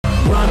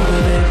run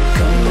with it.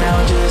 Come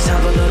now, just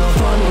have a little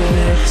fun with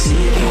it. See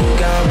if you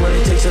got what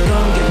it takes to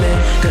come get me.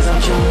 Cause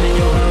I'm chillin' in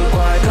your hood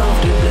quite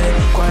comfortably,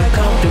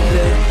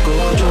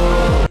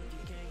 Gojo.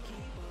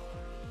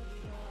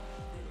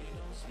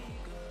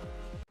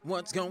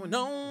 What's going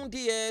on,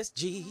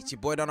 DSG? It's your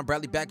boy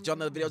DarrnellBradley back with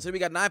another video. Today we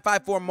got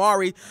 954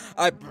 Mari.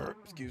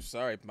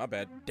 Sorry, my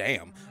bad.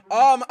 Damn.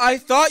 I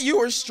thought you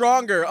were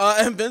stronger.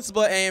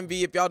 Invincible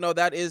AMV. If y'all know,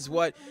 that is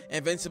what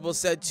Invincible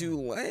said to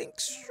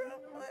ANGSTROM,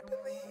 I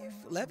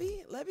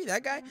believe. Levy,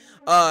 that guy.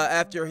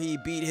 After he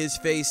beat his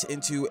face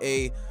into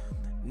a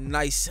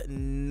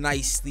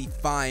nicely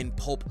fine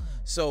pulp.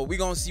 So we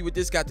gonna see what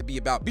this got to be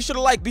about. Be sure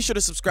to like, be sure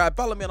to subscribe,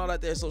 follow me on all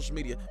that there social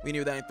media. We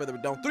need that ain't further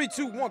ado. 3,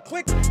 2, 1,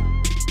 click.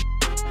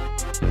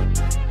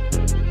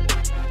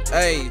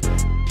 Hey.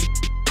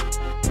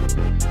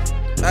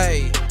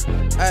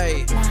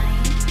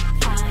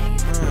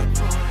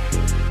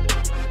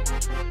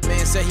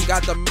 Man said he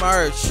got the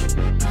merch.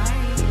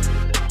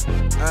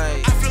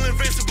 Hey. I feel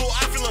invincible,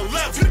 I feel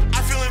unleavened.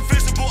 I feel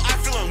invincible, I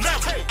feel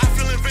unleavened. I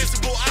feel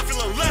invincible, I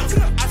feel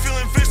unleavened. I feel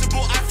invincible,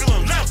 I feel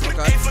unleavened.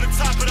 Okay. Ain't for the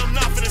top, but I'm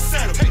not for the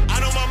settle. I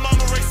know my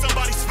mama raised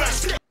somebody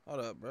special.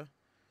 Hold up, bro.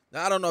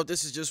 Now I don't know if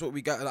this is just what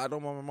we got. I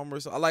don't remember.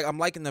 I'm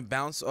liking the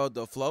bounce of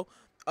the flow.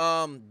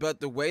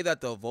 But the way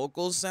that the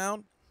vocals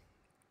sound,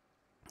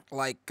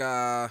 like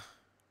I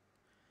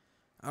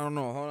don't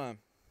know. Hold on.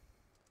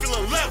 I feel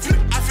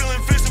unleavened. I feel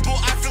invincible,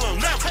 I feel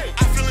unleavened.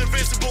 I feel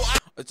invincible.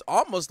 It's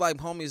almost like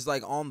homie's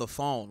like on the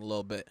phone a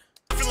little bit.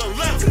 I feel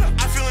unleavened.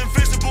 I feel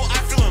invincible, I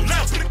feel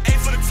unleavened.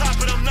 Ain't for the top,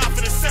 but I'm not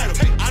for the settle.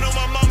 I know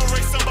my mama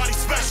raised somebody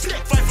special.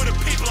 Fight for the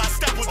people, I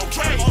step with the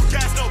train. All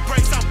gas, no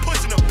brakes, I'm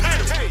pushing the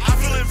pedal. I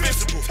feel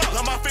invincible.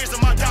 Love my fears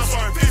and my doubts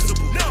are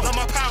invisible. Love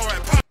my power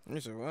and power. Let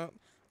me see what.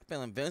 I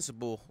feel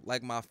invincible,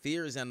 like my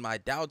fears and my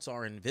doubts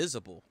are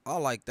invisible. I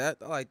like that.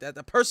 I like that.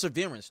 The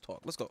perseverance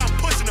talk. Let's go. I'm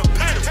pushing the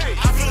pedal.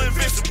 I feel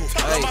invincible.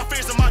 Love my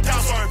fears and my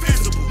doubts are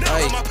invisible.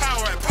 Love my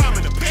power and power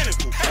in the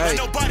pinnacle. Like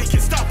nobody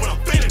can stop what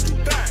I'm finna do.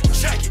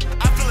 Check it.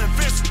 I feel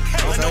invincible.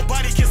 Like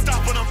nobody can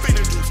stop what I'm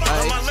finna do.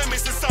 My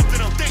limits is something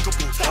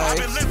unthinkable. I've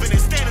been living and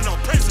standing on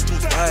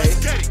principles.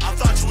 Let's get it. I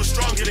thought you were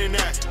stronger than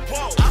that.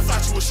 Whoa. I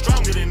thought you were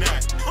stronger than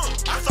that.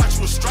 I thought you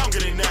were stronger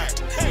than that.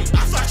 Hey.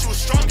 I thought you were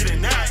stronger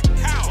than that.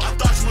 How? I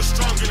thought you were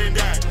stronger than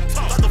that.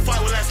 Thought the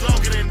fight would last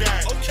longer than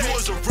that. You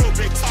was a real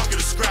big talker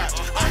to scrap.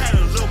 I had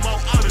a little more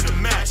out of the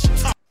match.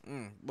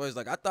 Boys,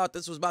 like, I thought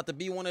this was about to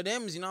be one of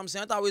them, you know what I'm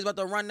saying? I thought we was about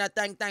to run that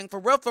thing for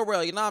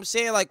real, you know what I'm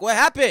saying? Like, what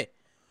happened?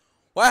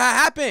 What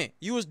happened?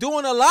 You was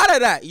doing a lot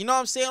of that, you know what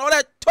I'm saying? All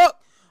that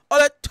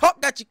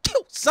talk got you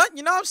killed, son,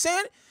 you know what I'm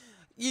saying?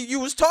 You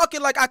was talking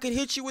like I could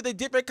hit you with a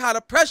different kind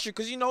of pressure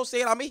because, you know what I'm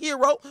saying, I'm a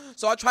hero,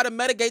 so I try to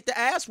mitigate the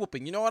ass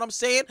whooping, you know what I'm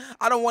saying?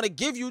 I don't want to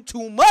give you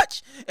too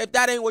much if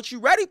that ain't what you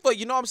ready for,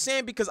 you know what I'm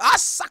saying? Because I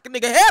suck a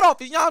nigga head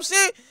off, you know what I'm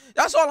saying?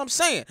 That's all I'm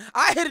saying.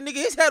 I hit a nigga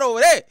his head over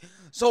there.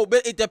 So,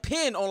 but it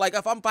depends on, like,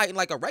 if I'm fighting,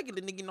 like, a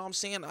regular nigga, you know what I'm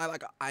saying? I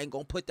ain't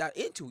gonna put that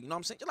into, you know what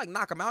I'm saying? Just, like,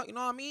 knock him out, you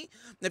know what I mean?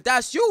 If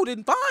that's you,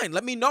 then fine.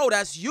 Let me know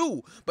that's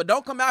you. But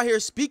don't come out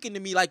here speaking to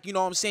me like, you know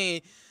what I'm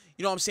saying?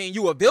 You know what I'm saying?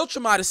 You a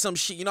Viltramite or some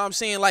shit, you know what I'm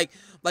saying? Like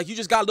you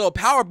just got a little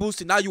power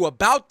boost and now you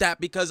about that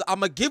because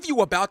I'm gonna give you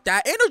about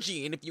that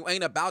energy. And if you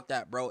ain't about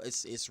that, bro,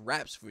 it's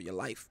raps for your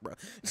life, bro.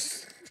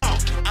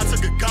 I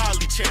took a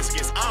godly chance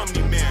against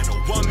Omni-Man, a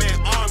one-man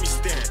army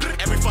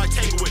stand. Every fight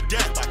taken with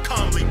death, I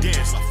calmly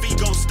dance. My feet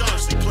go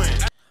staunchly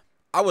plant.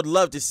 I would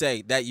love to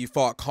say that you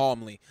fought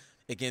calmly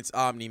against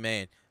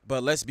Omni-Man,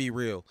 but let's be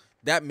real.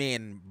 That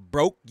man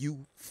broke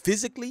you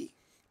physically,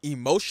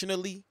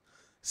 emotionally,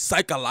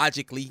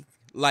 psychologically.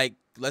 Like,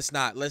 let's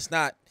not,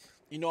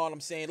 you know what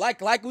I'm saying?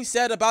 Like we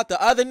said about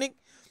the other nigga,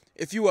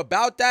 if you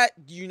about that,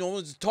 you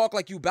know, talk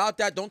like you about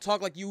that. Don't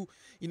talk like you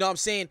know what I'm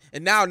saying?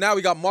 And now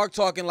we got Mark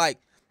talking like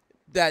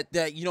that,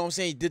 you know what I'm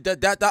saying?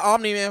 That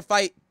Omni-Man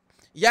fight,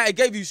 yeah, it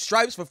gave you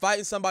stripes for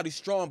fighting somebody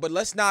strong, but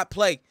let's not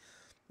play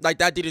like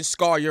that didn't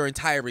scar your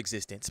entire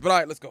existence. But all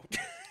right, let's go.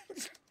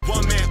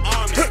 One man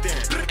army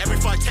stand. Every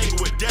fight taken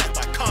with death,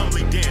 I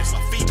calmly dance.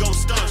 My feet go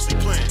staunchly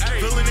plant.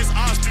 Feeling this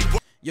odds be.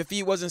 Your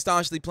feet wasn't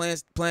staunchly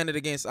planted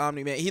against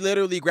Omni-Man. He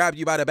literally grabbed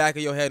you by the back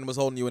of your head and was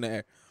holding you in the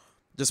air.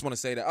 Just want to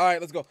say that. All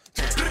right, let's go.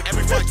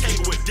 Every fight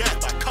taken with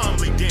death, I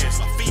calmly dance.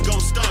 My feet go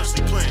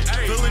staunchly plant.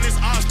 Feeling this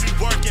odds be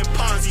working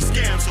Ponzi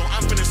scams, so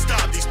I'm finna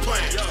stop these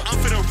plans. I'm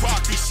finna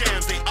rock these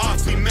shams. They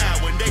awfully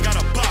mad when they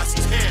got a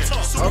boss's hand.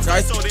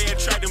 Okay. So they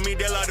attracted me.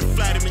 They like to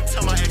flatter me.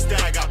 Tell my ex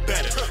that I got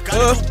better. Got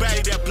a new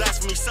baddie that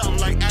blasphemy, something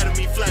like Adam,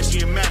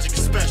 flashy and magic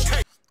is special.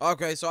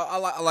 Okay, so I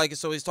like it.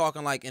 So he's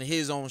talking like in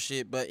his own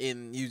shit, but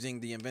in using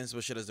the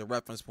Invincible shit as the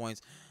reference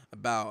points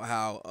about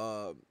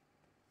how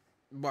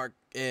Mark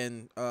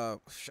and what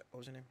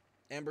was her name?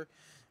 Amber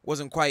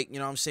wasn't quite, you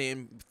know what I'm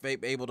saying,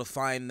 able to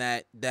find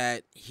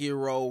that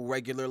hero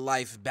regular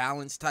life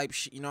balance type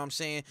shit, you know what I'm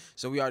saying?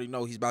 So we already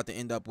know he's about to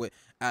end up with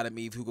Adam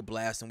Eve who could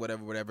blast and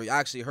whatever.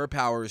 Actually, her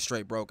power is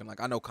straight broken.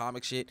 Like, I know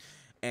comic shit,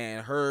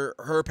 and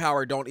her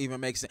power don't even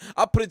make sense.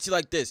 I'll put it to you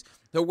like this.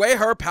 The way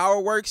her power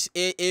works,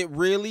 it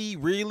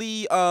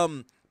really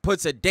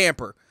puts a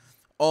damper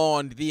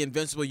on the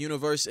Invincible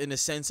universe in the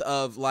sense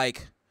of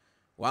like,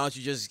 why don't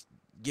you just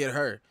get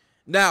her?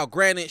 Now,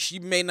 granted, she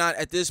may not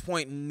at this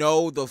point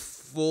know the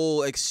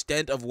full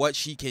extent of what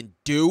she can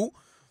do,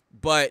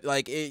 but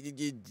like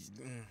it's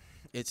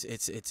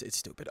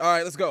stupid. All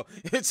right, let's go.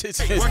 It's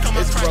work on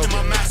my craft broken. and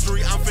my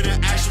mastery. I'm finna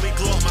actually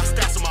glow up my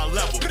stats on my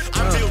level.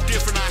 I'm built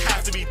different. I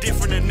have to be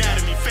different.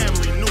 Anatomy,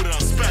 family knew that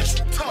I'm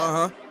special.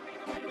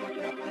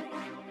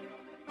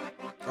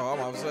 Oh, I'm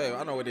about to say,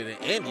 I know it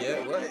didn't end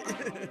yet. What?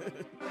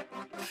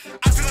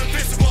 I feel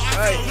invincible. I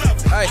feel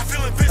level. I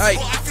feel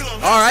invincible. I feel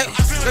level. All right,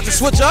 got the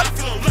switch up. I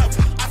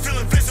feel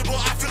invincible.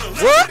 I feel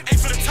level. What?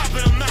 Ain't for the top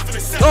and I'm not for the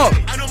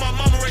second. I know my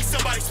mama raised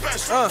somebody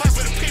special. Fight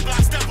for the people.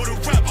 I step with a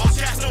rep. All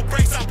gas, no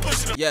brakes. I'm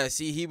pushing them. Yeah,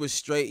 see, he was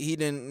straight. He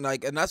didn't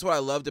like, and that's what I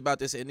loved about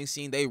this ending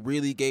scene. They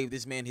really gave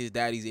this man his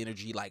daddy's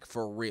energy, like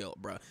for real,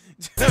 bro.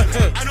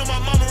 I know my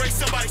mama raised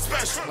somebody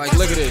special. Like,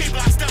 look at this. You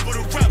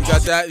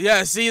got that?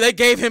 Yeah, see, they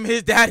gave him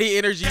his daddy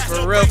energy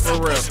for real,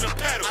 for real. I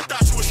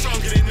thought you were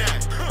stronger than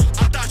that.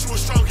 I thought you were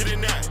stronger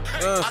than that.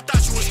 I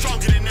thought you were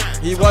stronger than that.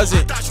 He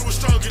wasn't. I thought you were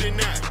stronger than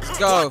that. Let's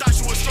go. I thought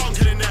you were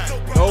stronger than that.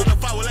 Nope. The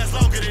fight will last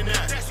longer than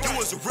that. You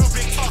was a real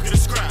big talker to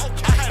scrap.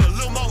 I had a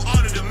little more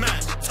honor to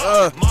match.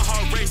 My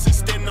heart racing,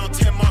 standing on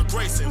 10 mark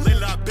racing.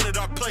 Lately I've been at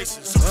our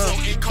places. Super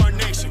flow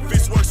incarnation.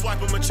 Fist work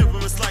swiping my chip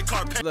and it's like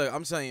carpet. Look,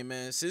 I'm telling you,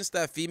 man, since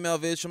that female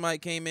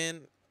Viltrumite came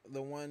in,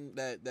 the one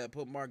that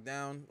put Mark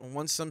down,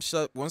 once some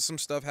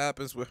stuff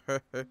happens with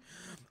her,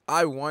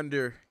 I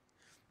wonder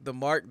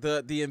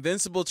the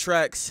Invincible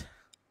tracks.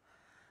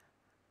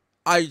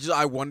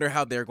 I wonder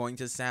how they're going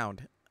to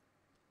sound,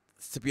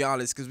 to be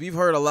honest, because we've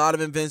heard a lot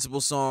of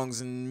Invincible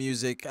songs and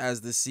music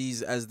as this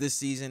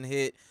season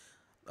hit,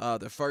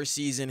 the first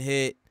season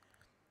hit.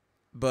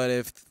 But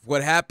if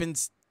what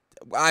happens,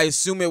 I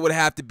assume it would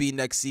have to be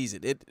next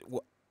season.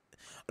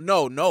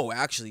 No,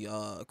 actually,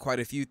 quite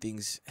a few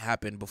things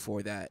happened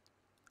before that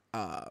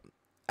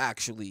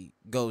actually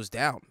goes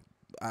down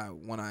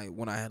when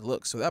I had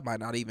looked. So that might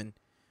not even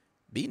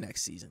be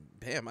next season.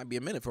 Damn, it might be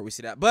a minute before we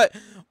see that. But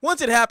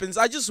once it happens,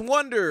 I just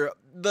wonder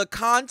the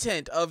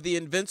content of the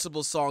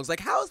Invincible songs. Like,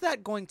 how's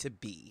that going to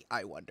be?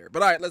 I wonder.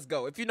 But all right, let's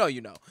go. If you know,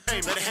 you know.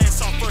 Hey, let the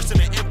hands off first and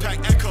the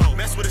impact echo.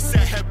 Mess with a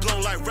set head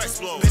blown like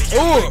Rex blow.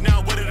 Ooh.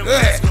 Now where did the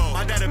rest go?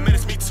 My dad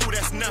menaced me too,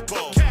 that's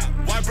Nepo.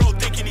 Why bro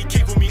thinking he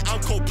kick with me? I'm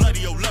cold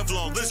bloody, yo, level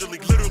on.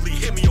 Literally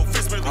hit me, yo,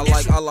 fist.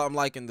 I'm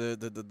liking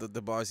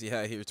the bars he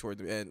had here toward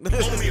the end.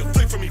 Only a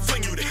flick from me,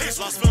 fling you to hits.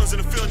 Lost feelings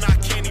in the field, now I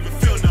can't even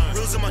feel none.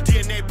 Reels in my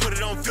DNA, put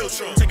it on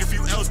filter. Take a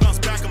few L's, bounce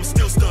back, I'm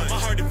still stunned. My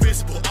heart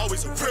invincible,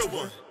 always a real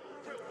one.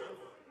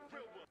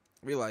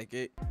 We like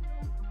it.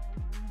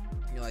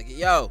 You like it.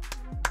 Yo,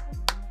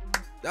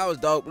 that was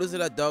dope. Listen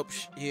to that dope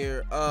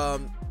here.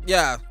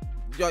 Yeah.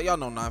 Y'all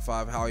know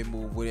 9-5 how he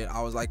moved with it.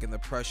 I was liking the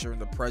pressure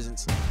and the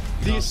presence.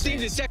 Do you see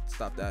the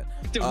Stop that.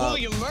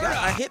 William Murdoch?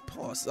 Yeah, I hit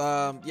pause.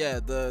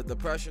 Yeah, the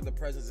pressure, the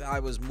presence, and how I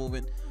was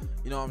moving.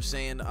 You know what I'm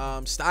saying?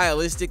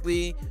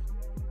 Stylistically,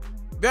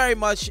 very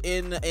much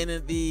in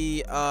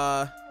the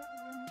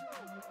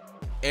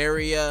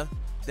area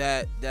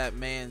that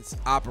man's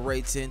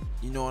operates in.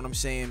 You know what I'm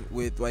saying?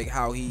 With like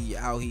how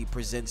he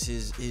presents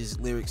his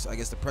lyrics. I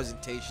guess the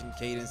presentation,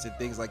 cadence, and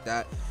things like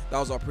that. That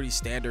was all pretty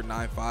standard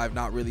 9-5.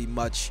 Not really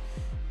much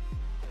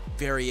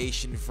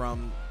variation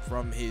from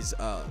his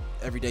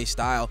everyday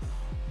style.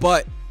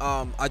 But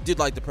I did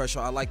like the pressure.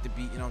 I like the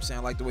beat. You know what I'm saying?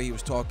 I like the way he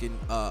was talking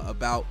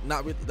about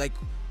not really like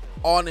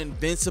on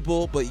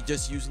Invincible, but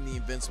just using the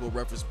Invincible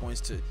reference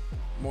points to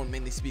more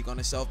mainly speak on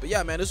himself. But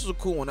yeah, man, this was a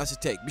cool one. That's a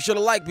take. Be sure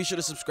to like, be sure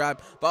to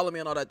subscribe, follow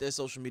me on all that there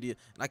social media,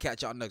 and I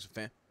catch y'all next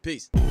one, fam.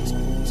 Peace.